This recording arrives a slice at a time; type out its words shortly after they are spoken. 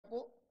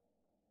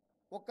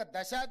ఒక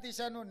దశ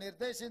దిశను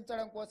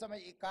నిర్దేశించడం కోసమే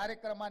ఈ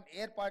కార్యక్రమాన్ని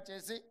ఏర్పాటు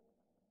చేసి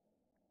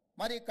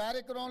మరి ఈ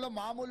కార్యక్రమంలో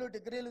మామూలు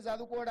డిగ్రీలు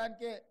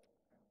చదువుకోవడానికి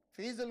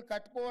ఫీజులు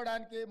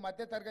కట్టుకోవడానికి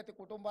మధ్యతరగతి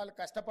కుటుంబాలు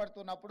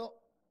కష్టపడుతున్నప్పుడు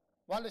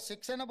వాళ్ళు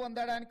శిక్షణ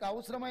పొందడానికి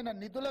అవసరమైన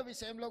నిధుల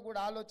విషయంలో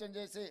కూడా ఆలోచన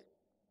చేసి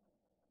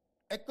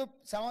ఎక్విప్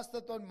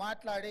సంస్థతో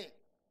మాట్లాడి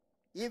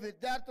ఈ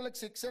విద్యార్థులకు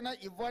శిక్షణ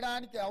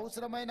ఇవ్వడానికి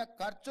అవసరమైన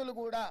ఖర్చులు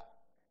కూడా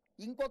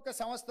ఇంకొక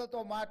సంస్థతో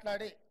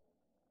మాట్లాడి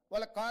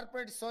వాళ్ళ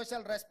కార్పొరేట్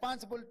సోషల్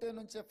రెస్పాన్సిబిలిటీ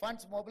నుంచి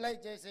ఫండ్స్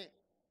మొబిలైజ్ చేసి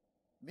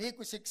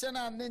మీకు శిక్షణ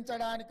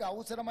అందించడానికి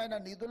అవసరమైన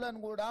నిధులను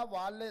కూడా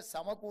వాళ్ళే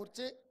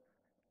సమకూర్చి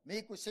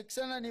మీకు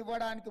శిక్షణను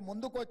ఇవ్వడానికి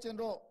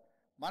ముందుకొచ్చిండ్రు.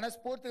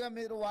 మనస్ఫూర్తిగా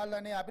మీరు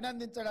వాళ్ళని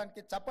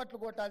అభినందించడానికి చప్పట్లు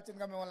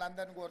కొట్టాల్సిందిగా మిమ్మల్ని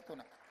అందరినీ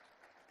కోరుతున్నా.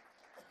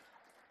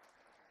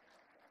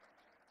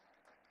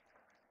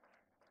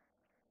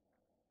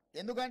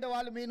 ఎందుకంటే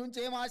వాళ్ళు మీ నుంచి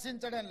ఏం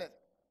ఆశించడం లేదు.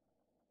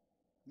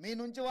 మీ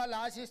నుంచి వాళ్ళు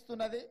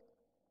ఆశిస్తున్నది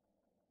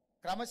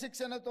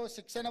క్రమశిక్షణతో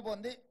శిక్షణ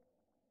పొంది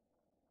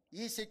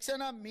ఈ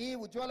శిక్షణ మీ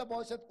ఉజ్వల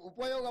భవిష్యత్తుకు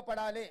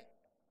ఉపయోగపడాలి.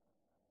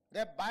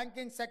 రేపు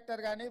బ్యాంకింగ్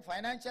సెక్టర్ కానీ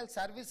ఫైనాన్షియల్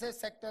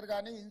సర్వీసెస్ సెక్టర్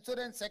కానీ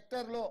ఇన్సూరెన్స్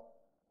సెక్టర్లో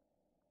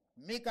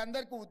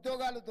మీకందరికీ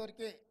ఉద్యోగాలు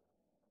దొరికి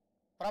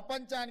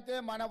ప్రపంచానికే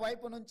మన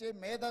వైపు నుంచి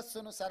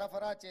మేధస్సును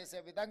సరఫరా చేసే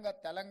విధంగా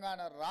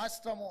తెలంగాణ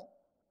రాష్ట్రము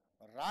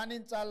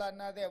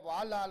రాణించాలన్నదే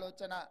వాళ్ళ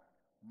ఆలోచన,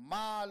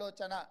 మా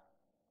ఆలోచన.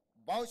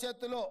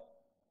 భవిష్యత్తులో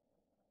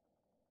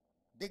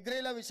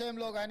డిగ్రీల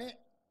విషయంలో కానీ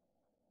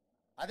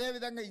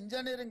అదేవిధంగా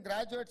ఇంజనీరింగ్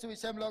గ్రాడ్యుయేట్స్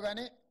విషయంలో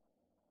కానీ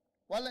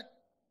వాళ్ళ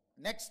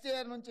నెక్స్ట్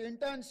ఇయర్ నుంచి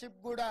ఇంటర్న్షిప్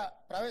కూడా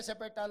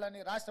ప్రవేశపెట్టాలని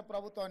రాష్ట్ర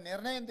ప్రభుత్వం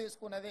నిర్ణయం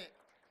తీసుకున్నది.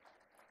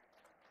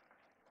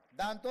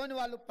 దాంతో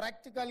వాళ్ళు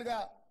ప్రాక్టికల్గా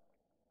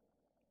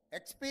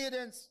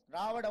ఎక్స్పీరియన్స్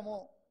రావడము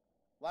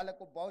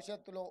వాళ్ళకు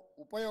భవిష్యత్తులో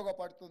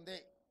ఉపయోగపడుతుంది.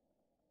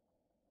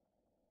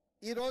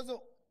 ఈరోజు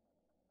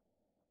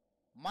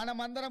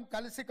మనమందరం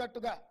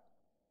కలిసికట్టుగా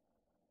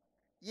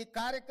ఈ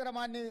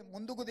కార్యక్రమాన్ని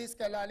ముందుకు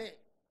తీసుకెళ్ళాలి.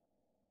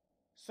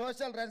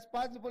 సోషల్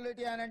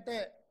రెస్పాన్సిబిలిటీ అని అంటే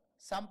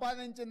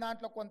సంపాదించిన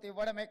దాంట్లో కొంత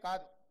ఇవ్వడమే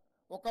కాదు,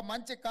 ఒక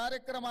మంచి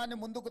కార్యక్రమాన్ని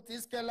ముందుకు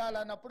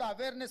తీసుకెళ్లాలన్నప్పుడు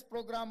అవేర్నెస్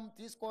ప్రోగ్రామ్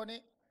తీసుకొని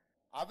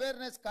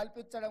అవేర్నెస్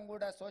కల్పించడం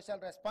కూడా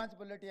సోషల్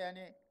రెస్పాన్సిబిలిటీ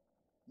అని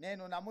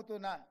నేను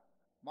నమ్ముతున్నా.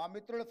 మా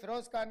మిత్రుడు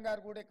ఫిరోజ్ ఖాన్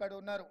గారు కూడా ఇక్కడ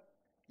ఉన్నారు.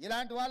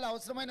 ఇలాంటి వాళ్ళు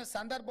అవసరమైన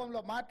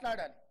సందర్భంలో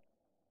మాట్లాడాలి.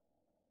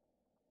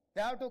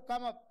 They have to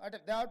come up, అంటే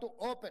they have to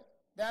open,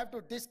 they have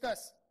to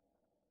discuss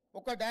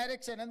ఒక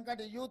డైరెక్షన్.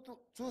 ఎందుకంటే యూత్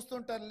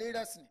చూస్తుంటారు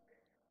లీడర్స్ని.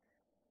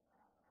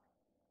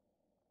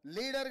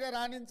 లీడర్గా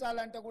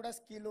రాణించాలంటే కూడా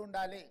స్కిల్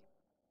ఉండాలి.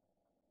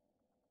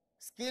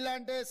 స్కిల్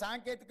అంటే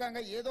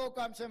సాంకేతికంగా ఏదో ఒక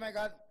అంశమే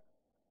కాదు,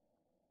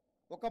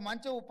 ఒక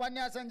మంచి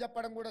ఉపన్యాసం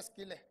చెప్పడం కూడా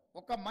స్కిల్లే,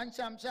 ఒక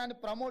మంచి అంశాన్ని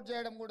ప్రమోట్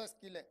చేయడం కూడా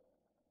స్కిల్లే.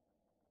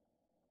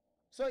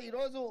 సో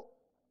ఈరోజు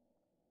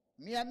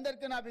మీ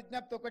అందరికీ నా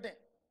విజ్ఞప్తి ఒకటే.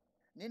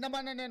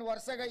 నిన్నమన్న నేను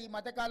వరుసగా ఈ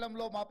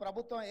మధ్యకాలంలో మా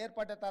ప్రభుత్వం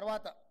ఏర్పడ్డ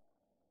తర్వాత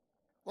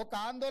ఒక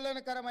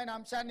ఆందోళనకరమైన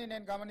అంశాన్ని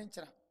నేను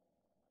గమనించిన.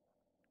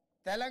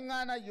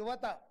 తెలంగాణ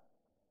యువత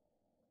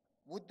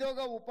ఉద్యోగ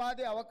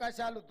ఉపాధి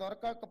అవకాశాలు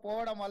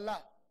దొరకకపోవడం వల్ల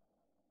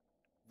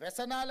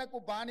వ్యసనాలకు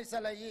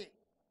బానిసలయ్యి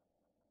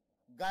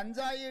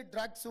గంజాయి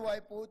డ్రగ్స్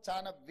వైపు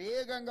చాలా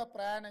వేగంగా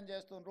ప్రయాణం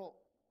చేస్తుండ్రు.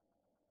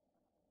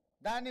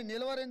 దాన్ని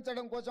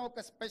నిలువరించడం కోసం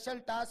ఒక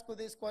స్పెషల్ టాస్క్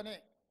తీసుకొని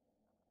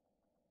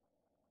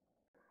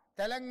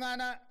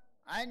తెలంగాణ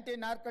యాంటీ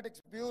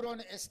నార్కోటిక్స్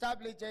బ్యూరోని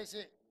ఎస్టాబ్లిష్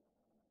చేసి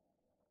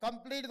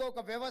కంప్లీట్గా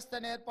ఒక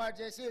వ్యవస్థను ఏర్పాటు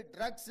చేసి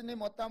డ్రగ్స్ని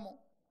మొత్తము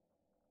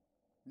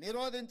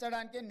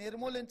నిరోధించడానికి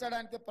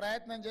నిర్మూలించడానికి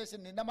ప్రయత్నం చేసి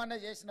నిన్నమన్న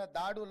చేసిన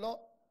దాడుల్లో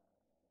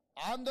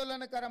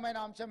ఆందోళనకరమైన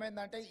అంశం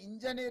ఏంటంటే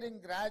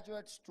engineering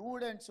graduate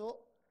students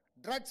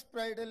drugs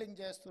peddling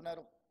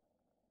చేస్తున్నారు.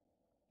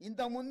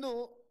 ఇంతకుముందు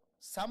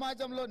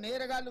సమాజంలో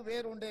నేరగాళ్ళు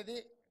వేరుండేది,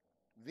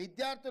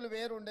 విద్యార్థులు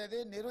వేరుండేది,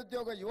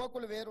 నిరుద్యోగ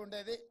యువకులు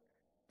వేరుండేది,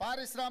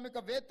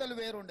 పారిశ్రామికవేత్తలు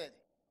వేరుండేది.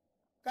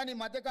 కానీ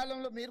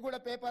మధ్యకాలంలో మీరు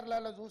కూడా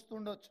పేపర్లలో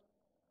చూస్తుండొచ్చు.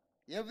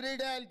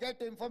 Everyday I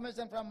get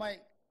information from my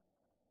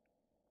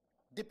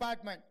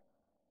department.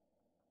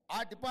 ఆ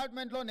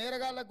డిపార్ట్మెంట్లో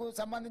నేరగాళ్లకు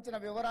సంబంధించిన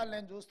వివరాలు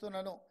నేను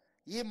చూస్తున్నాను.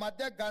 ఈ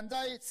మధ్య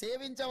గంజాయి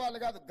సేవించే వాళ్ళు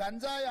కాదు,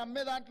 గంజాయి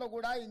అమ్మే దాంట్లో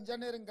కూడా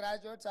engineering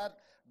graduates are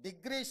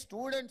degree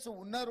students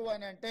ఉన్నారు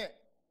అని అంటే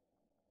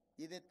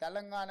ఇది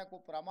తెలంగాణకు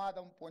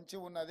ప్రమాదం పొంచి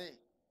ఉన్నది.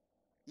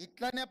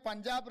 ఇట్లనే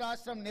పంజాబ్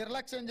రాష్ట్రం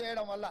నిర్లక్ష్యం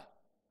చేయడం వల్ల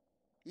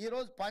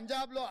ఈరోజు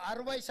పంజాబ్లో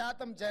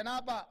 60%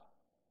 జనాభా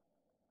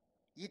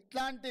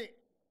ఇట్లాంటి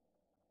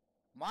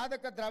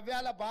మాదక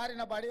ద్రవ్యాల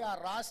బారిన పడి ఆ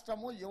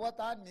రాష్ట్రము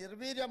యువత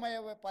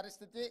నిర్వీర్యమయ్యే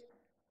పరిస్థితి,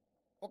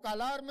 ఒక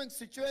అలార్మింగ్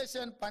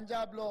సిచ్యువేషన్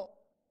పంజాబ్లో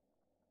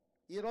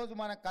ఈరోజు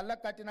మన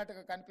కళ్ళకు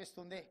కట్టినట్టుగా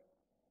కనిపిస్తుంది.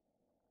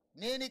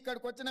 నేను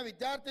ఇక్కడికి వచ్చిన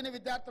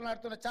విద్యార్థులను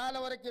అడుగుతున్నా, చాలా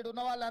వరకు ఇక్కడ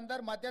ఉన్న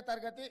వాళ్ళందరూ మధ్య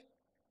తరగతి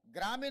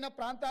గ్రామీణ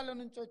ప్రాంతాల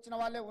నుంచి వచ్చిన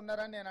వాళ్ళే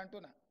ఉన్నారని నేను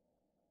అంటున్నా.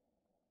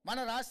 మన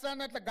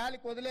రాష్ట్రాన్ని అట్లా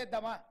గాలికి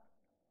వదిలేద్దామా?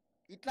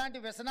 ఇట్లాంటి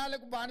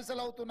వ్యసనాలకు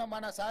బానిసలు అవుతున్న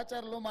మన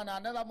సహచరులు, మన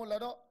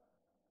అన్నదమ్ములను,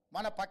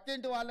 మన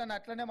పక్కింటి వాళ్ళని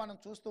అట్లనే మనం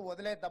చూస్తూ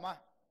వదిలేద్దామా?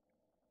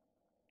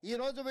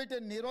 ఈరోజు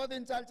వీటిని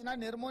నిరోధించాల్సిన,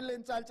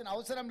 నిర్మూలించాల్సిన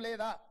అవసరం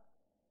లేదా?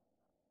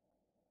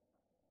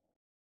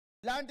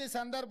 ఇలాంటి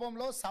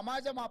సందర్భంలో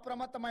సమాజం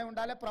అప్రమత్తమై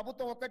ఉండాలి.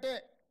 ప్రభుత్వం ఒకటే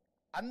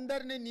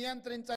అందరినీ నియంత్రించ